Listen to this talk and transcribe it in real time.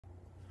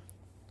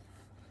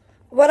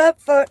What up,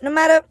 no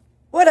matter,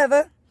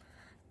 whatever.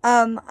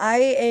 I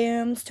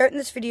am starting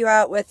this video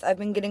out with, I've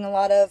been getting a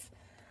lot of,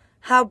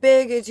 how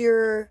big is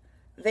your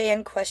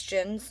van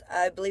questions.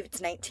 I believe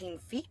it's 19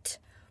 feet,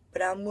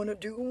 but I'm going to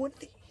do one of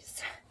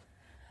these.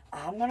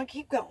 I'm going to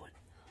keep going,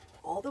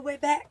 all the way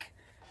back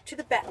to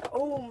the back.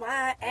 Oh,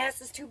 my ass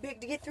is too big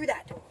to get through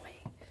that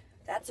doorway.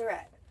 That's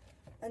alright.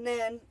 And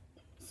then,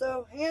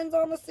 so, hands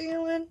on the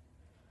ceiling,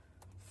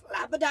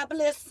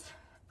 flappadopolis,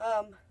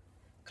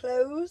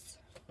 close,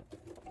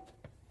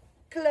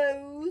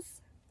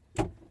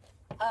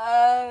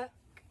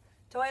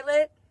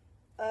 toilet,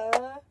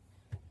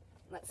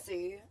 let's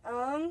see,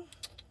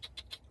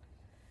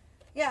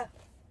 yeah,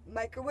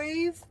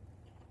 microwave,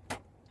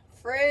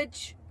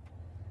 fridge,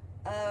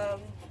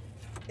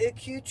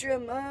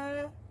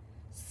 accoutrement,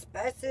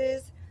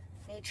 spices,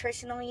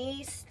 nutritional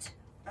yeast,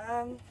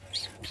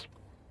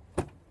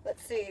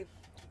 let's see,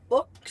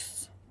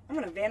 books. I'm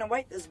gonna Vanna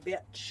White this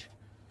bitch.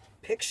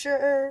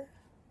 Picture,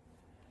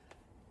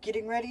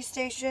 getting ready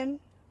station,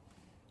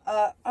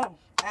 oh,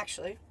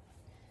 actually,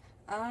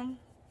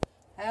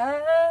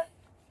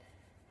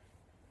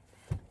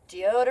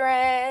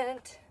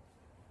 deodorant.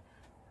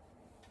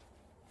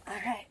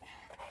 Alright.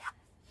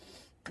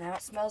 Now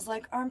it smells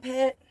like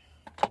armpit.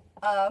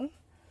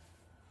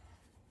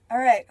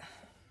 Alright.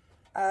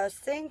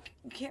 Sink,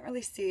 you can't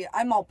really see.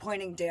 I'm all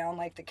pointing down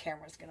like the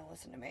camera's gonna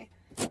listen to me.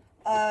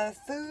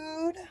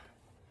 Food.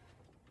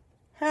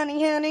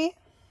 Honey.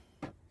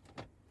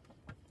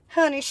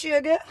 Honey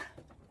sugar.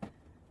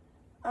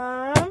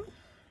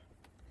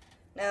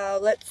 Now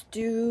let's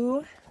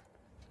do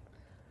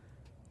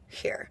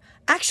here.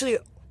 Actually,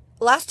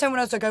 last time when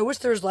I was like, I wish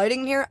there was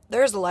lighting here,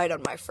 there's a light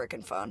on my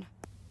freaking phone.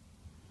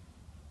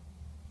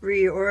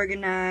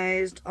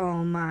 Reorganized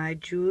all my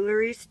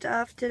jewelry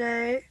stuff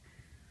today.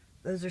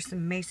 Those are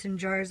some mason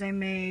jars I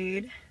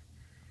made.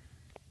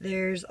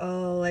 There's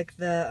all like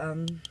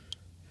the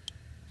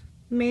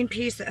main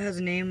piece that has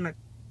a name. I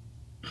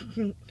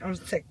was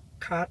gonna say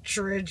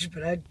cartridge,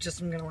 but I'm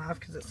gonna laugh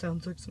because it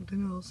sounds like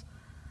something else.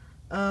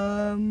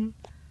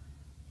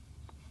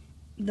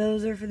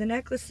 Those are for the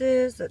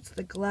necklaces. That's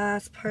the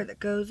glass part that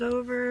goes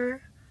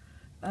over.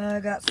 I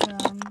got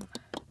some,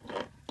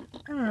 I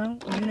don't know,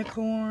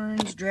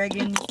 unicorns,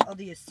 dragons, all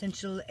the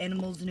essential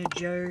animals in a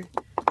jar.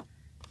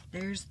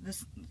 There's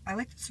this, I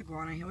like this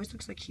iguana. He always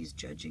looks like he's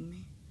judging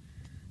me.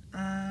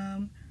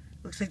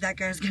 Looks like that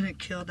guy's gonna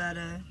kill that,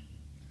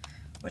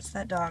 what's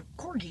that dog?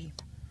 Corgi.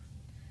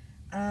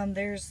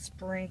 There's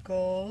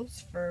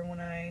sprinkles for when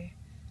I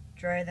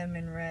dry them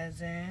in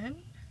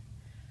resin.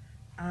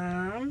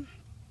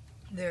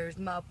 There's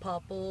my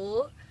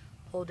popple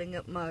holding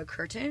up my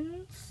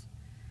curtains.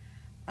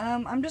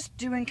 I'm just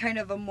doing kind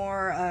of a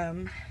more,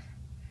 a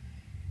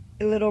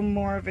little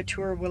more of a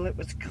tour while it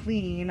was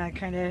clean. I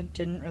kind of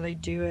didn't really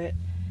do it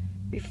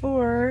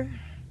before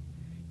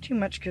too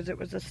much because it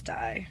was a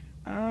sty.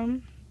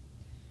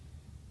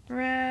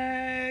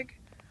 Rag,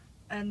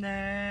 and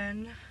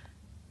then,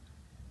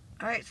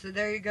 alright, so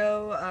there you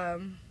go.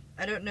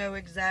 I don't know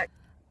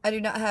I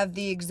do not have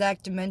the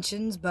exact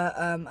dimensions, but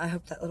I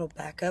hope that little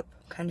backup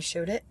kind of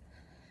showed it.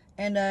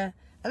 And I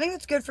think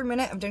that's good for a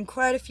minute. I've done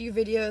quite a few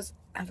videos,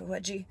 I have a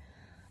wedgie,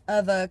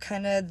 of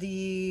kind of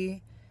the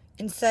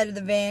inside of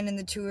the van and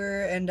the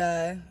tour, and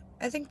I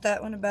think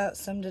that one about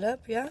summed it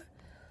up, yeah.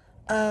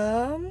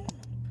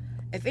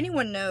 If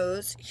anyone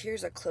knows,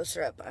 here's a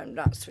closer up, I'm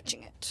not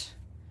switching it.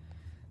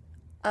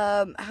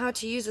 How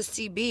to use a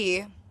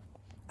CB,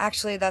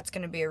 actually that's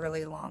going to be a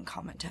really long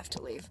comment to have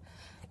to leave.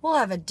 We'll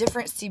have a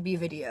different CB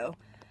video,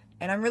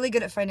 and I'm really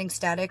good at finding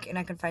static, and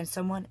I can find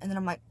someone, and then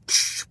I'm like,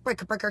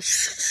 breaker,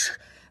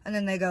 and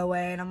then they go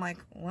away, and I'm like,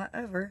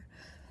 whatever.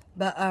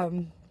 But,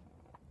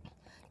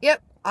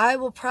 yep, I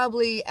will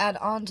probably add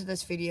on to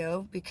this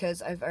video,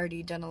 because I've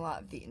already done a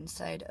lot of the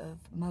inside of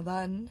my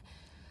van,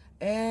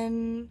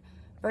 and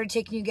I've already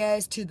taken you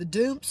guys to the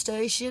dump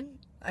station.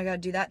 I gotta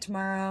do that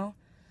tomorrow.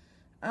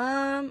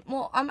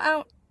 Well, I'm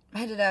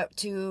headed out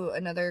to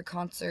another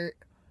concert.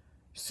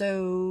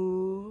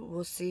 So,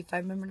 we'll see if I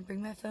remember to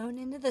bring my phone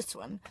into this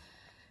one.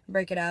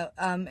 Break it out.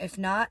 If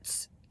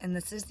not, and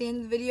this is the end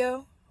of the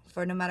video,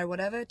 for no matter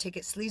whatever, take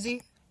it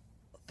sleazy.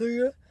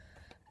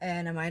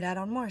 And I might add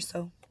on more,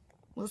 so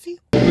we'll see.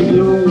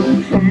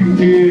 From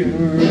here,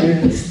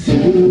 it's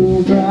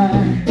too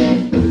bright.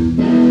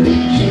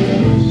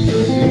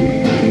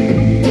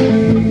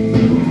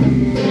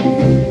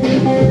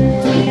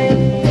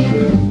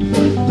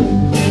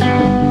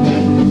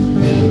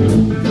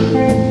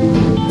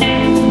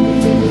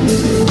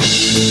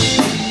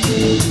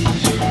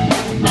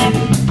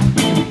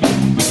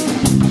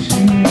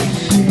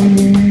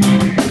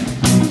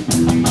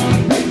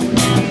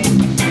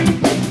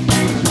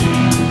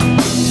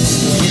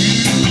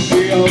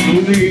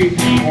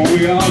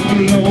 We are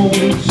belong to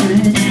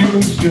the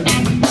ocean,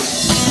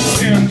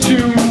 into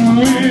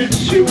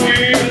which we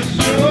are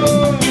so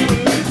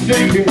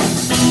taken.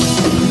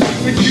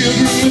 The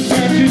children with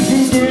patches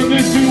will burn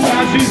this to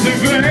ashes, the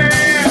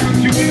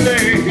ground to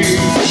lay.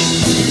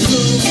 So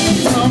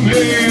from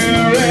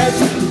here it's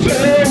so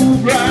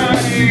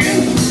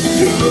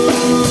bright.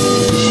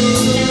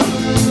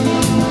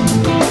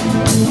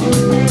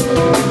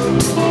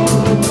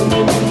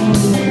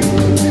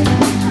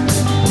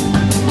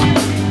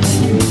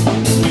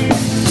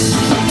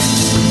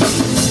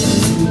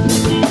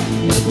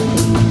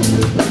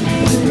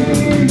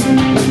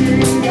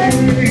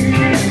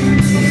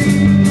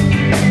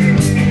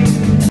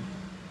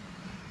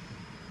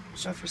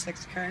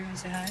 car. You want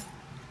to say hi?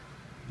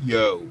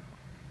 Yo.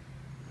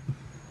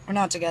 We're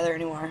not together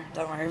anymore.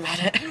 Don't worry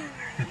about it.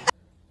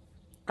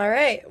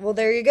 Alright, well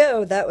there you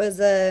go. That was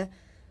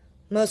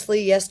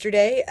mostly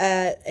yesterday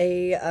at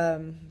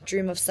a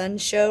Dream of Sun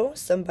show.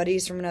 Some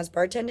buddies from when I was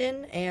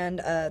bartending, and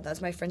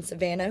that's my friend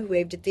Savannah who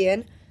waved at the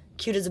end.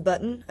 Cute as a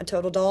button, a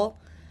total doll.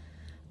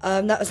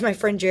 That was my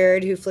friend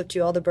Jared who flipped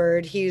you all the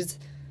bird. He's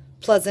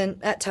pleasant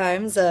at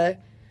times. I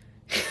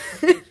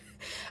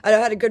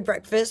had a good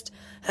breakfast.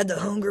 Had the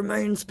Hunger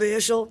Man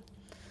special.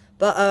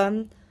 But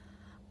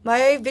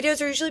my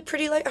videos are usually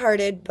pretty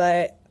lighthearted,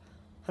 but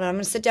hold on, I'm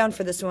going to sit down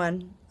for this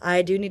one.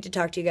 I do need to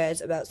talk to you guys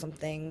about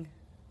something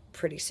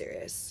pretty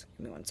serious.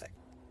 Give me one sec.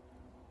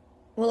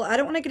 Well, I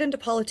don't want to get into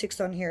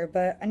politics on here,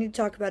 but I need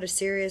to talk about a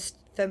serious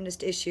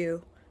feminist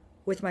issue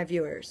with my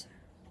viewers.